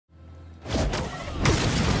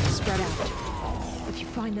spread out. If you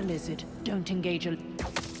find the lizard, don't engage a...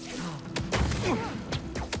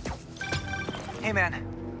 Hey man,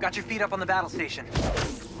 got your feet up on the battle station.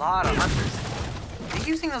 Lot of hunters. Are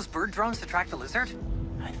you using those bird drones to track the lizard?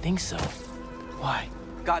 I think so. Why?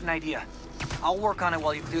 Got an idea. I'll work on it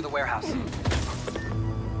while you clear the warehouse.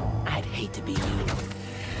 I'd hate to be you.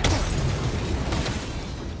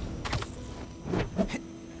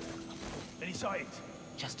 Any sight?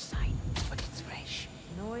 Just sight, but it's fresh.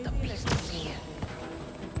 Noisy The beast is here.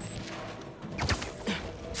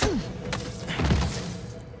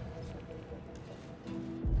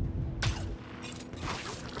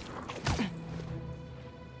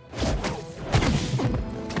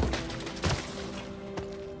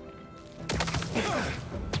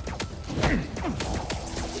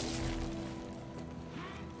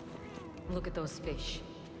 Look at those fish.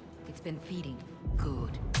 It's been feeding.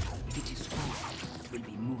 Good. If it is food, it will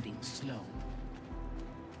be moving slow.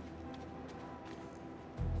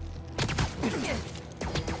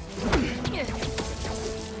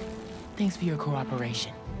 Thanks for your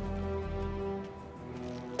cooperation.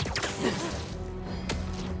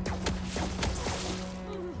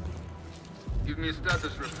 Give me a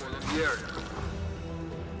status report on the area.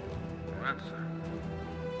 No answer.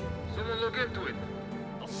 Someone look into it.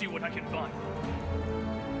 I'll see what I can find.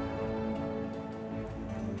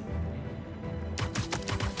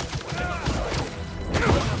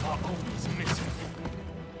 One of our own is missing.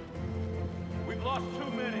 We've lost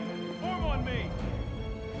too many. Form on me.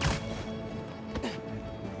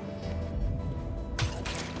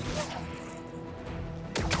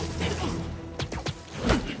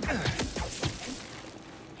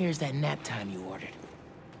 Here's that nap time you ordered.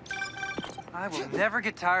 I will never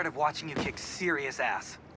get tired of watching you kick serious ass.